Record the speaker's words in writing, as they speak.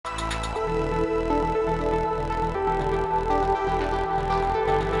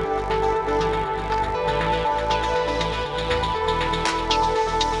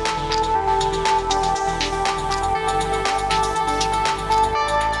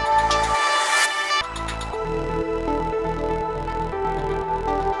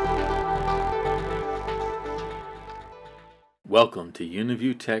Welcome to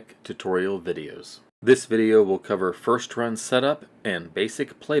Uniview Tech tutorial videos. This video will cover first run setup and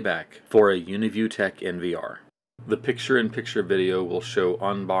basic playback for a Uniview Tech NVR. The picture-in-picture video will show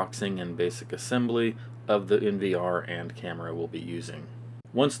unboxing and basic assembly of the NVR and camera we'll be using.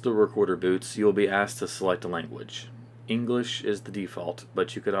 Once the recorder boots, you'll be asked to select a language. English is the default,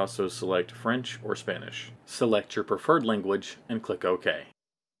 but you could also select French or Spanish. Select your preferred language and click OK.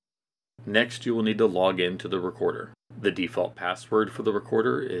 Next, you will need to log in to the recorder. The default password for the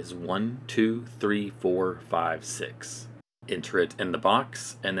recorder is 123456. Enter it in the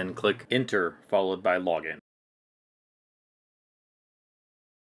box and then click Enter followed by Login.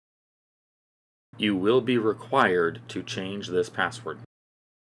 You will be required to change this password.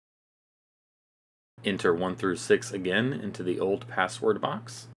 Enter 1 through 6 again into the old password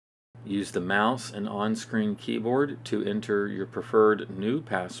box. Use the mouse and on-screen keyboard to enter your preferred new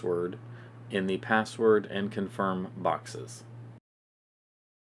password in the password and confirm boxes.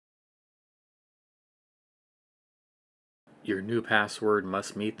 Your new password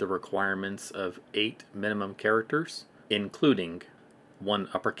must meet the requirements of 8 minimum characters, including 1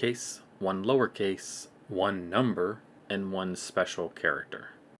 uppercase, 1 lowercase, 1 number, and 1 special character.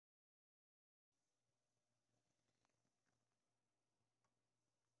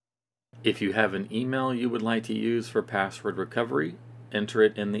 If you have an email you would like to use for password recovery, enter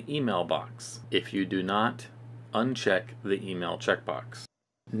it in the email box. If you do not, uncheck the email checkbox.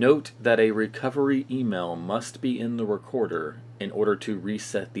 Note that a recovery email must be in the recorder in order to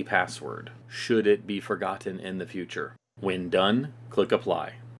reset the password, should it be forgotten in the future. When done, click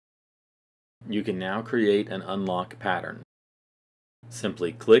Apply. You can now create an unlock pattern.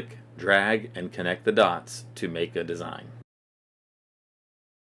 Simply click, drag, and connect the dots to make a design.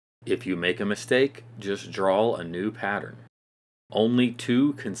 If you make a mistake, just draw a new pattern. Only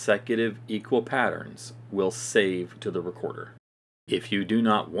 2 consecutive equal patterns will save to the recorder. If you do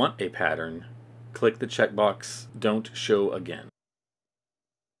not want a pattern, click the checkbox Don't Show Again.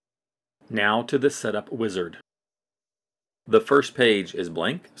 Now to the setup wizard. The first page is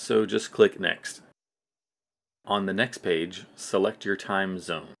blank, so just click Next. On the next page, select your time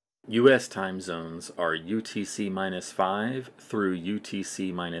zone. US time zones are UTC-5 through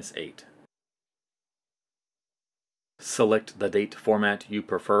UTC-8. Select the date format you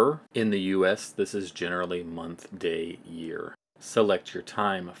prefer. In the US, this is generally month, day, year. Select your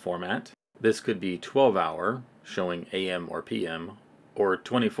time format. This could be 12-hour, showing AM or PM, or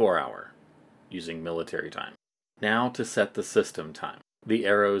 24-hour, using military time. Now to set the system time. The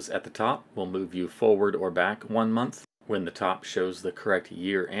arrows at the top will move you forward or back 1 month. When the top shows the correct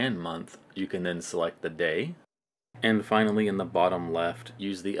year and month, you can then select the day. And finally, in the bottom left,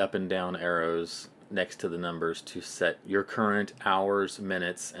 use the up and down arrows next to the numbers to set your current hours,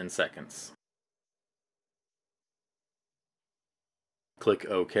 minutes, and seconds. Click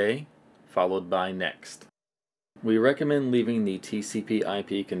OK, followed by Next. We recommend leaving the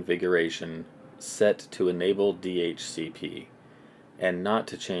TCP/IP configuration set to enable DHCP, and not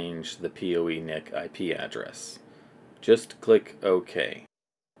to change the PoE NIC IP address. Just click OK.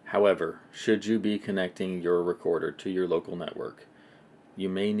 However, should you be connecting your recorder to your local network, you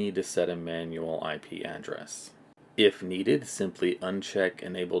may need to set a manual IP address. If needed, simply uncheck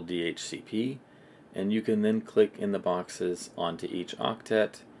Enable DHCP, and you can then click in the boxes onto each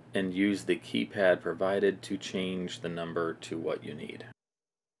octet and use the keypad provided to change the number to what you need.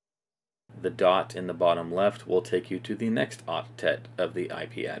 The dot in the bottom left will take you to the next octet of the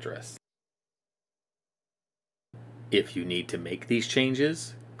IP address. If you need to make these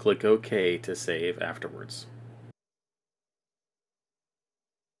changes, click OK to save afterwards.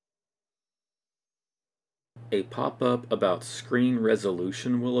 A pop-up about screen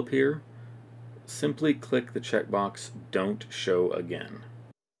resolution will appear. Simply click the checkbox Don't Show Again.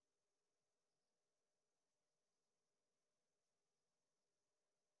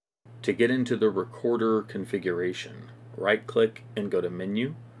 To get into the recorder configuration, right-click and go to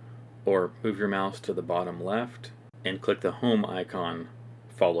Menu, or move your mouse to the bottom left and click the Home icon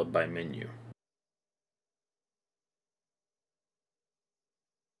followed by Menu.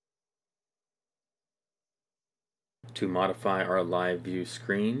 To modify our live view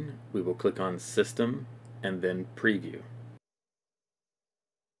screen, we will click on System and then Preview.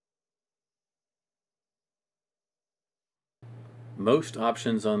 Most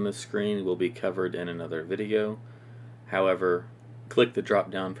options on this screen will be covered in another video. However, click the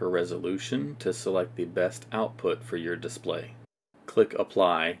drop-down for resolution to select the best output for your display. Click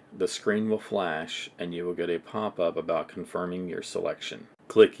Apply, the screen will flash, and you will get a pop-up about confirming your selection.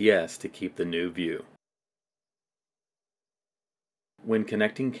 Click Yes to keep the new view. When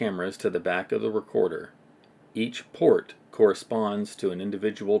connecting cameras to the back of the recorder, Each port corresponds to an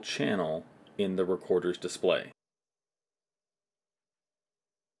individual channel in the recorder's display.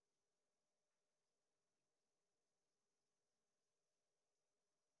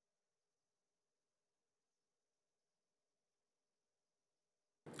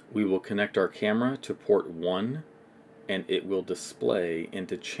 We will connect our camera to port 1 and it will display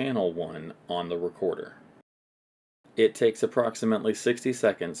into channel 1 on the recorder. It takes approximately 60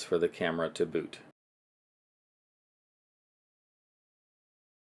 seconds for the camera to boot.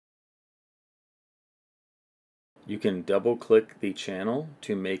 You can double-click the channel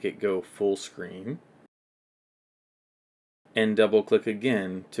to make it go full screen, and double-click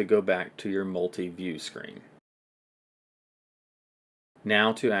again to go back to your multi-view screen.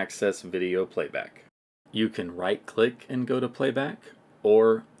 Now to access video playback. You can right-click and go to playback,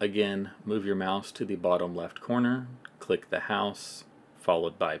 or again, move your mouse to the bottom left corner, click the house,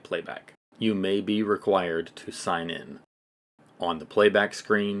 followed by playback. You may be required to sign in. On the playback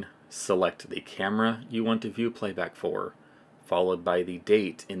screen, select the camera you want to view playback for, followed by the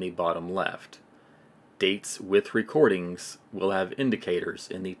date in the bottom left. Dates with recordings will have indicators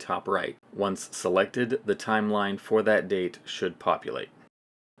in the top right. Once selected, the timeline for that date should populate.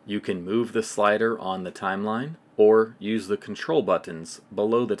 You can move the slider on the timeline or use the control buttons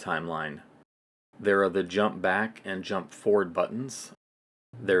below the timeline. There are the jump back and jump forward buttons.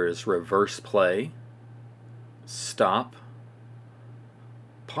 There is reverse play, stop,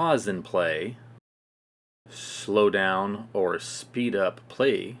 pause and play, slow down or speed up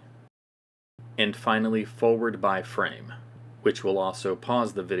play, and finally forward by frame, which will also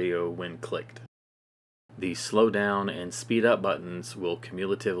pause the video when clicked. The slow down and speed up buttons will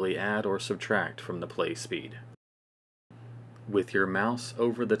cumulatively add or subtract from the play speed. With your mouse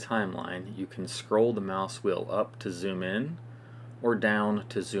over the timeline, you can scroll the mouse wheel up to zoom in or down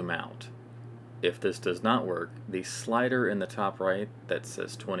to zoom out. If this does not work, the slider in the top right that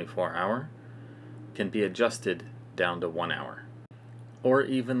says 24-hour can be adjusted down to 1 hour, or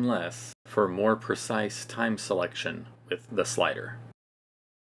even less for more precise time selection with the slider.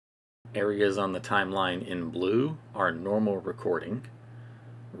 Areas on the timeline in blue are normal recording,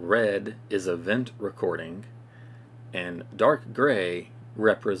 red is event recording, and dark gray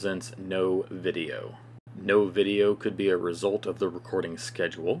represents no video. No video could be a result of the recording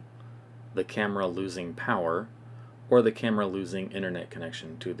schedule, the camera losing power, or the camera losing internet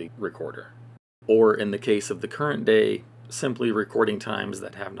connection to the recorder. Or in the case of the current day, simply recording times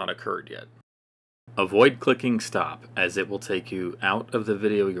that have not occurred yet. Avoid clicking stop, as it will take you out of the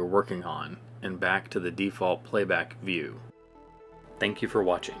video you're working on and back to the default playback view. Thank you for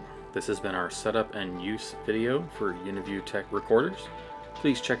watching. This has been our setup and use video for Uniview Tech recorders.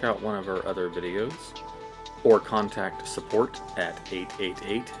 Please check out one of our other videos, or contact support at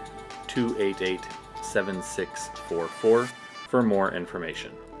 888-288-7644 for more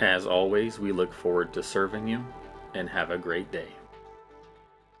information. As always, we look forward to serving you, and have a great day.